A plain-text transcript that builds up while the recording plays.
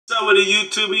What's up with the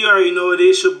YouTube? You already know it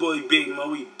is your boy Big Mo.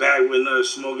 We back with another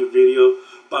smoking video.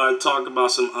 About to talk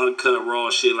about some uncut raw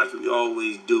shit like we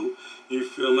always do. You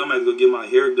feel me? I'm about to go get my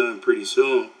hair done pretty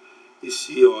soon. You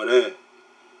see all that.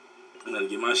 I'm gonna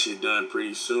get my shit done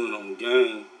pretty soon on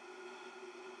game.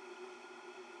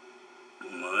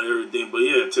 Everything. But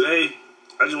yeah, today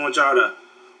I just want y'all to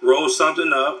roll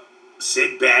something up,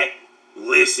 sit back,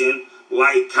 listen,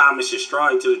 like, comment,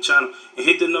 subscribe to the channel, and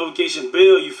hit the notification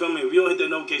bell. You feel me? If you don't hit that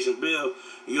notification bell,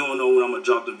 you don't know when I'm gonna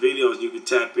drop the videos. You can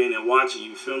tap in and watch it.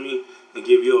 You feel me? And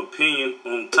give your opinion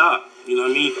on top. You know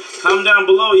what I mean? Comment down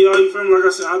below, y'all. You feel me? Like I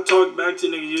said, I'll talk back to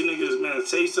niggas. You niggas, man,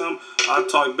 say something. I'll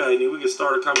talk back. Nigga, we can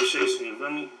start a conversation. You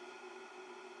feel me?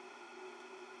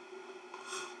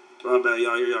 My bad,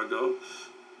 y'all. Here y'all go.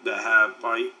 That half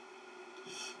pipe.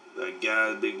 That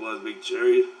gas, big blunts, big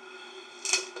cherry.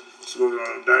 Smoking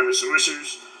on diamond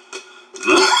swishers.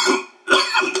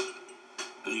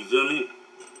 You feel me?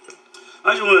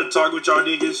 I just want to talk with y'all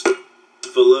niggas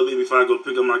for a little bit before I go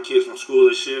pick up my kids from school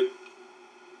and shit.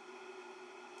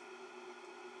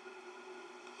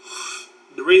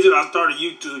 The reason I started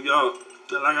YouTube, y'all,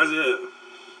 like I said,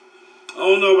 I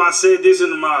don't know if I said this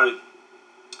in my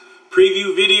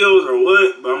preview videos or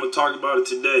what, but I'm going to talk about it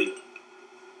today.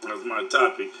 That's my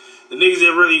topic. The niggas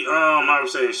that really, I would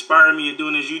say, inspired me in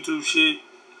doing this YouTube shit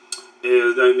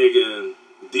is that nigga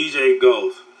DJ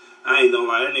Ghost. I ain't gonna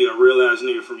lie, that nigga a real ass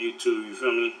nigga from YouTube, you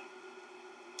feel me?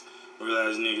 Real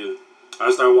ass nigga.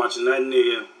 I started watching that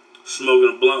nigga, smoking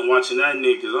a blunt, watching that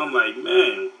nigga, cause I'm like,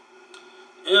 man,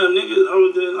 damn niggas,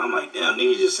 I'm like, damn,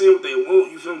 niggas just saying what they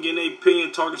want, you feel me? Getting their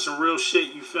opinion, talking some real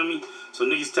shit, you feel me? So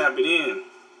niggas tap it in.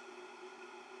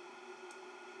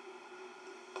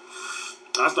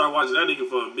 I started watching that nigga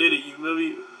for a minute, you feel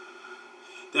me?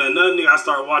 Then another nigga I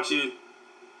started watching,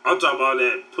 I'm talking about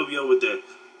that, put me up with that,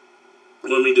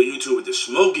 when me do YouTube with the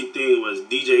smoking thing was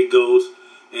DJ Ghost,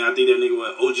 and I think that nigga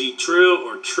was OG Trill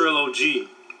or Trill OG.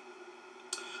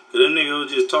 Cause them niggas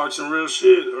just talk some real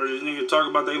shit, or this nigga talk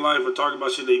about their life or talk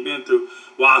about shit they been through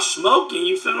while smoking,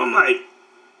 you feel me? I'm like,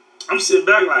 I'm sitting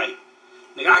back like,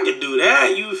 nigga, I could do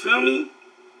that, you feel me?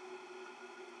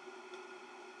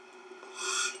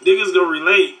 Niggas gonna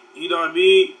relate, you know what I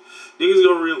mean? Niggas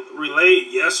gonna relate,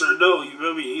 yes or no, you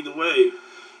feel me? Either way.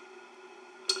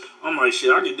 I'm like, shit,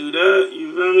 I can do that,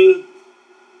 you feel me?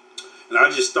 And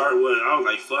I just start with, I was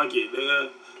like, fuck it,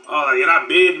 nigga. And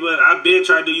I've been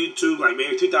trying to do YouTube, like,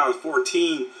 maybe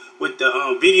 2014 with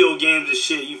the video games and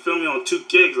shit, you feel me, on 2K,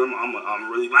 because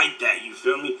I'm really like that, you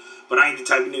feel me? But I ain't the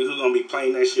type of nigga who's gonna be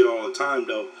playing that shit all the time,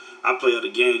 though. I play other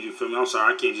games, you feel me? I'm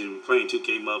sorry, I can't just be playing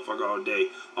 2K motherfucker all day.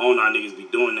 I don't know how niggas be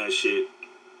doing that shit.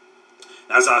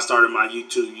 That's how I started my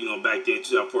YouTube, you know, back then,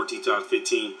 2014,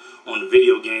 2015, on the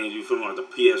video games, you feel me, on the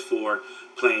PS4,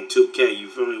 playing 2K, you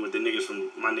feel me, with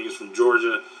my niggas from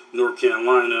Georgia, North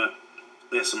Carolina,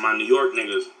 and some of my New York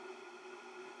niggas.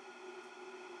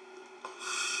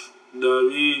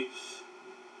 Nigga,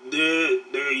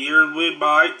 years went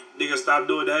by, nigga stopped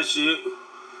doing that shit.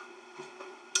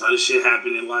 Other shit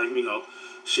happened in life, you know,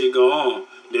 shit go on.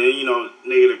 Then, you know,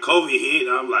 nigga, the COVID hit,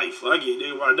 I'm like, fuck it,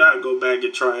 nigga, why not go back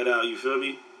and try it out, you feel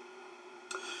me?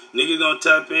 Nigga gonna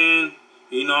tap in,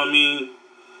 you know what I mean,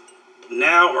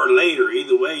 now or later,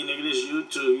 either way, nigga, this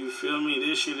YouTube, you feel me?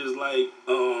 This shit is like,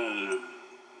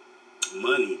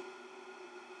 money.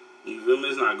 You feel me?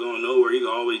 It's not going nowhere. You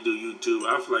can always do YouTube.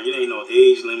 I feel like it ain't no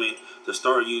age limit to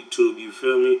start YouTube, you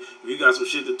feel me? If you got some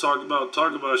shit to talk about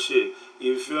shit,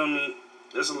 you feel me?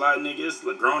 There's a lot of niggas,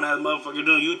 a grown-ass motherfucker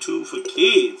doing YouTube for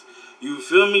kids. You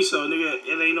feel me? So, nigga,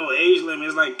 it ain't no age limit.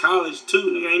 It's like college,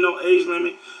 too. Nigga, ain't no age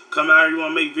limit. Come out here, you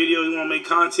want to make videos, you want to make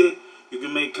content, you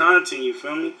can make content, you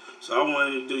feel me? So, I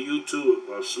wanted to do YouTube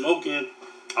of smoking.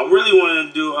 I really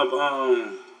wanted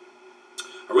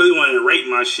to rate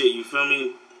my shit, you feel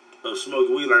me? Of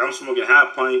smoking weed. Like, I'm smoking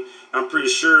half pint. I'm pretty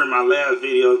sure in my last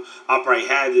video, I probably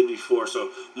had it before.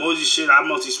 So, most of the shit I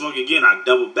mostly smoke again, I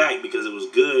double back because it was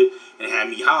good and it had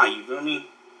me high, you feel me?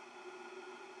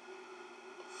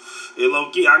 And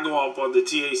low key, I go off on the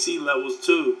THC levels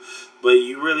too. But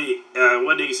you really,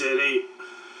 what they said,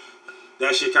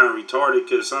 that shit kind of retarded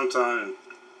because sometimes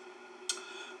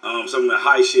some of the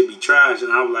high shit be trash.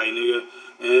 And I was like, nigga,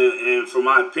 and for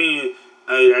my opinion,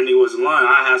 that nigga wasn't lying.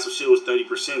 I had some shit was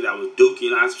 30% that was dookie,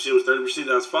 and I had some shit was 30%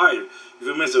 that was fire. You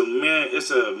feel me? So, man,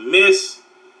 it's a miss.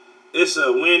 It's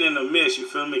a win and a miss, you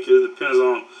feel me? Because it depends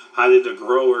on how did the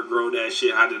grower grow that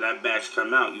shit. How did that batch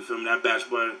come out? You feel me? That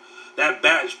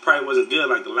batch probably wasn't good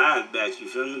like the last batch, you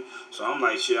feel me? So I'm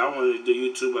like, shit, I wanted to do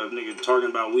YouTube of nigga talking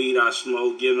about weed I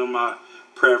smoke, giving them my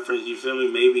preference, you feel me?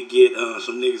 Maybe get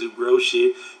some niggas who grow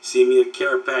shit, see me a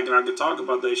carrot pack, and I can talk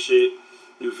about that shit.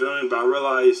 You feel me? But I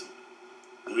realized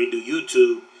when you do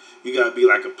YouTube, you gotta be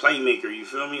like a playmaker. You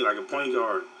feel me? Like a point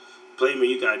guard. Playmaker,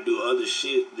 you gotta do other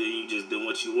shit than you just do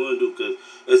what you want to do, because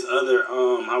it's other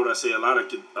how would I say, a lot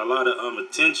of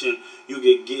attention you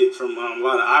could get from a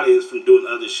lot of audience from doing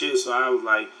other shit. So I was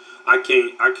like, I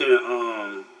couldn't I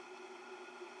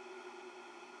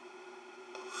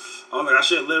was like,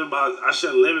 I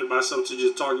should limit myself to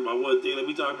just talking about one thing. Let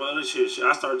me talk about other shit.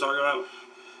 I started talking about,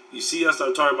 I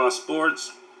started talking about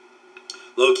sports.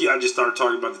 Low key, I just started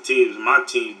talking about the teams. My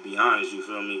team, to be honest, you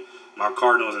feel me? My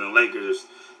Cardinals and the Lakers.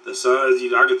 The Suns,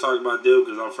 I can talk about them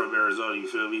because I'm from Arizona, you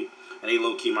feel me? And they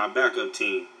low key my backup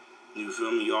team. You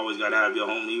feel me? You always gotta have your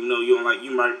home, even though you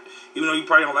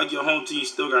probably don't like your home team, you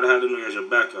still gotta have them as your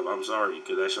backup. I'm sorry,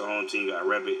 because that's your home team. You gotta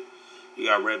rep it. You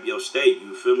gotta rep your state.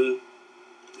 You feel me?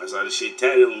 That's how this shit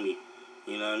tatted on me.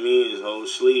 You know what I mean? It's whole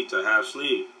sleeve to half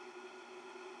sleeve.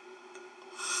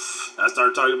 I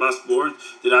started talking about sports.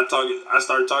 I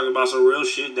started talking about some real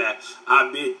shit that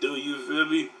I've been through, you feel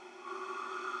me?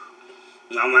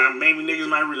 And I'm like, maybe niggas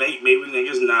might relate, maybe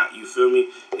niggas not, you feel me?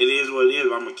 It is what it is,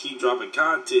 but I'm gonna keep dropping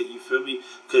content, you feel me?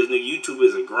 Because nigga, YouTube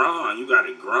is a grind. You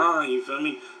gotta grind, you feel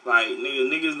me? Like,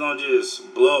 niggas don't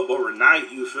just blow up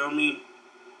overnight, you feel me?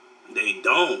 They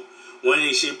don't. One of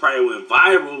these shit probably went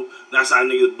viral. That's how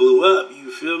niggas blew up,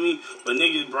 you feel me? But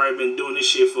niggas probably been doing this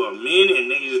shit for a minute,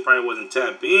 and niggas just probably wasn't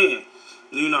tapped in.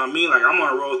 You know what I mean? Like, I'm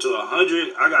on a roll to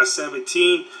 100. I got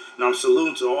 17, and I'm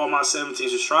saluting to all my 17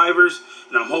 subscribers,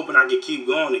 and I'm hoping I can keep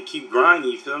going and keep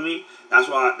grinding, you feel me? That's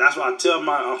why I tell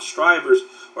my subscribers,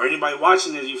 or anybody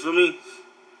watching this, you feel me?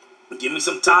 Give me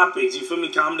some topics, you feel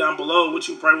me? Comment down below what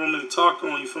you probably want me to talk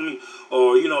on, you feel me?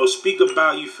 Or, speak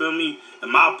about, you feel me?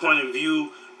 And my point of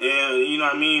view. And, you know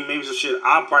what I mean, maybe some shit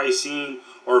I probably seen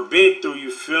or been through, you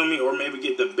feel me? Or maybe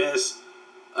get the best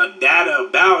data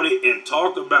about it and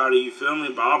talk about it, you feel me?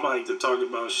 But I probably like to talk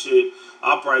about shit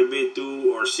I probably been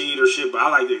through or see it or shit. But I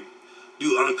like to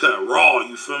do uncut raw,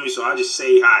 you feel me? So I just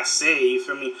say how I say, you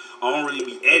feel me? I don't really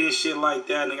be editing shit like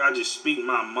that, nigga. I just speak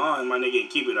my mind, my nigga, and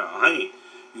keep it 100.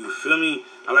 You feel me?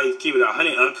 I like to keep it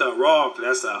 100 uncut raw,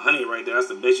 because that's 100 right there. That's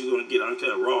the best you're going to get,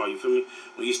 uncut raw, you feel me?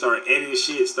 When you start editing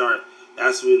shit,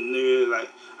 that's when, nigga, like,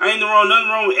 nothing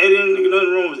wrong with editing, nigga,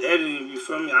 nothing wrong with editing, you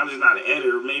feel me? I'm just not an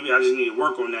editor. Maybe I just need to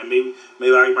work on that. Maybe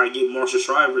I might get more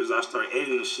subscribers. I start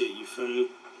editing shit, you feel me?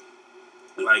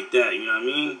 Like that, you know what I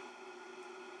mean?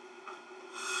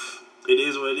 It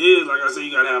is what it is. Like I said,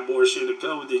 you gotta have more shit to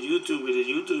come with this YouTube, because this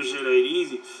YouTube shit ain't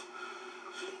easy.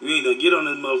 You ain't gonna get on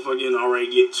this motherfucker and already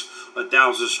get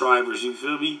 1,000 subscribers, you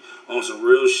feel me? On some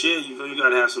real shit, you feel me? You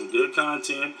gotta have some good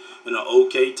content and an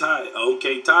okay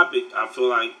topic. I feel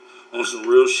like on some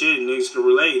real shit, niggas can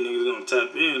relate. Niggas gonna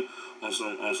tap in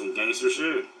on some gangster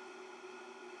shit.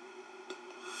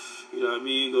 You know what I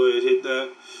mean? Go ahead, hit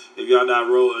that. If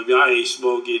y'all ain't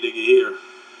smoking, nigga, here.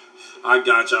 I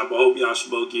got y'all, but I hope y'all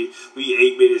smoking. We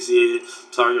 8 minutes in,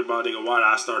 talking about, nigga, why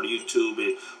I started YouTube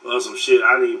and some shit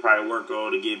I need to probably work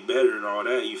on to get better and all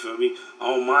that, you feel me? I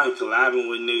don't mind collabing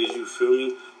with niggas, you feel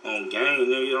me? On game,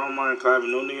 nigga, I don't mind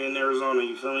collabing no nigga in Arizona,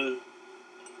 you feel me?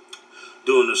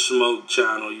 Doing the smoke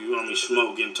channel, you know what I mean?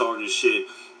 Smoking, talking shit,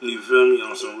 you feel me?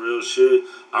 On some real shit.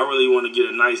 I really want to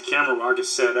get a nice camera where I can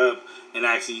set up and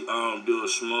actually do a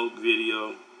smoke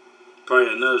video.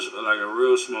 Probably like a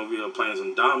real smoke video playing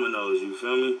some dominoes, you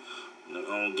feel me?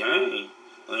 On game.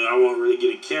 Like, I want to really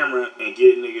get a camera and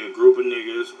get a group of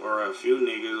niggas or a few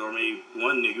niggas or maybe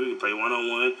one nigga. We can play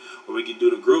one-on-one, or we can do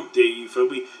the group thing, you feel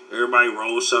me? Everybody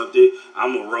roll something.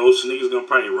 I'm a roast. Niggas gonna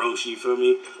probably roast, you feel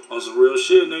me? On some real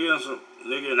shit, nigga.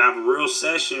 And have a real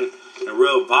session and a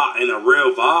real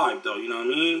vibe, though, you know what I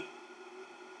mean?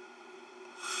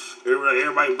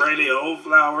 Everybody bring their old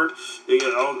flower. I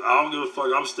don't give a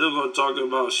fuck. I'm still gonna talk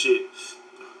about shit.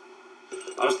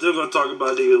 I'm still gonna talk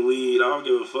about nigga weed. I don't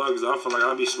give a fuck, because I feel like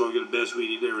I'll be smoking the best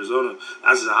weed in Arizona.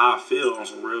 That's just how I feel on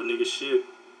some real nigga shit.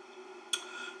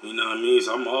 You know what I mean?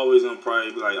 So I'm always gonna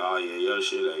probably be like, oh yeah, your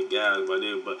shit ain't gas, but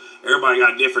everybody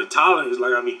got different tolerance.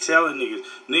 Like I be telling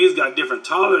niggas got different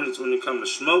tolerance when it comes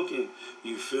to smoking.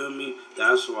 You feel me?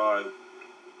 That's why.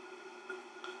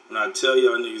 When I tell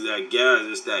y'all niggas that gas,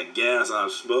 it's that gas I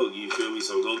smoke, you feel me?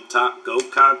 So go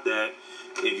cop that.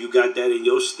 If you got that in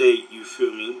your state, you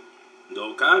feel me?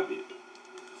 Go cop it.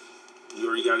 You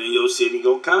already got it in your city,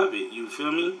 go cop it, you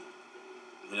feel me?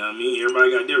 You know what I mean?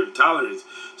 Everybody got different tolerance.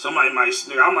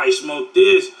 I might smoke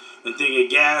this and think it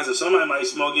gas, and somebody might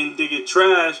smoke it and think it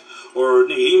trash, or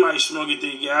nigga, he might smoke it and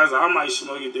think it gas, I might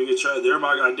smoke it and think it trash.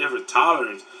 Everybody got different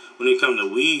tolerance when it come to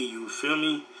weed, you feel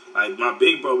me? Like, my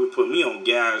big brother put me on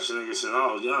gas, nigga, since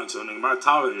I was young. So, nigga, my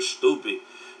tolerance is stupid.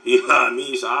 You know what I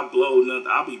mean? So, I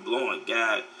be blowing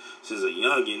gas. since a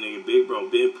youngin', nigga. Big bro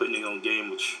been putting nigga on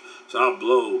game, so I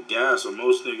blow gas on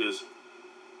most niggas.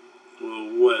 Well,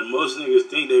 what most niggas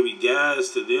think they be gas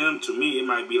to them, to me it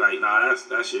might be like, nah,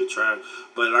 that shit trash.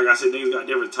 But like I said, niggas got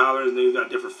different tolerance, niggas got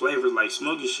different flavors, like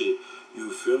smoking shit. You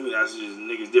feel me? That's just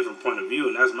niggas' different point of view,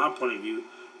 and that's my point of view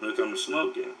when it comes to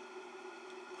smoking.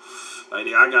 Like,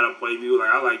 I got a point of view, like,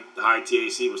 I like high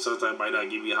THC, but sometimes it might not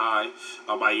give you high.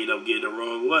 I might end up getting the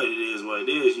wrong way. It is what it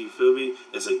is, you feel me?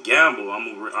 It's a gamble.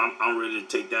 I'm ready to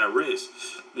take that risk.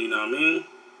 You know what I mean?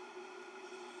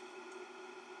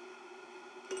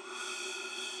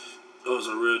 Those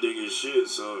are real nigga shit,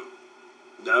 so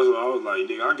that's what I was like,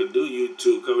 nigga, I could do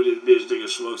YouTube, cover this bitch, nigga,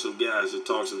 smoke some gas and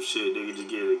talk some shit, nigga, just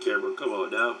get in the camera. Come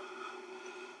on now.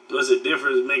 What's the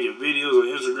difference making videos on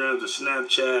Instagram to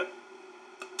Snapchat,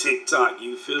 TikTok,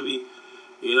 you feel me?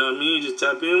 You know what I mean? Just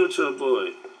tap in with your boy.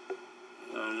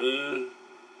 You know what I mean?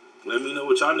 Let me know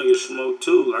what y'all niggas smoke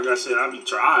too. Like I said, I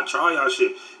try y'all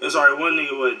shit. It's already one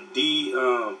nigga with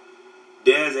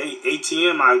Dad's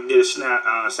ATM. I did a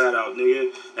shout out,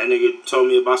 nigga. That nigga told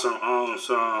me about some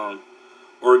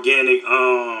organic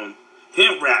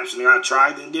hemp wraps. Nigga, I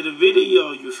tried and did a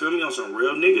video. You feel me? On some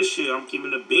real nigga shit. I'm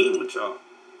keeping the beam with y'all.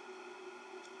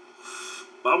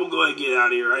 But I'm gonna go ahead and get out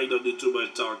of here. I ain't gonna do too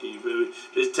much talking, you feel me?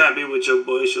 Just tap in with your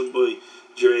boy. It's your boy,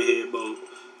 Dreadhead Mo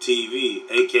TV,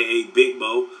 aka Big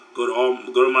Mo. Go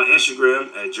to my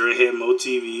Instagram at Dreadhead Mo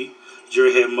TV,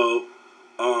 Dreadhead Mo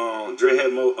 _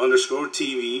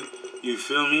 TV. You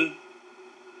feel me?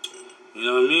 You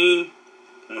know what I mean?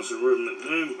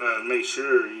 Make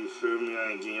sure, you feel me?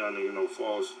 I ain't getting y'all nigga no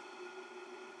false.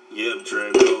 Yep,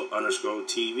 Dreadhead Mo _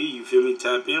 TV. You feel me?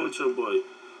 Tap in with your boy.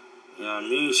 You know what I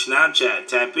mean? Snapchat,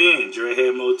 tap in,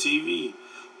 Dreadhead Mo TV.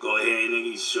 Go ahead,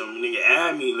 nigga, show me, nigga,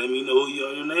 add me. Let me know who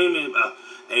your name is.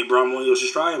 Hey, bro, I'm one of your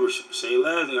subscribers. Say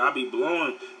less, nigga, I be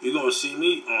blowing. You gonna see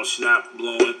me on Snap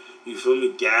blowing. You feel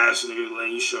me? Gas, nigga,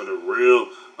 letting you show the real,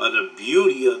 the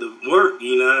beauty of the work.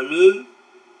 You know what I mean?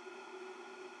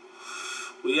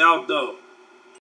 We out, though.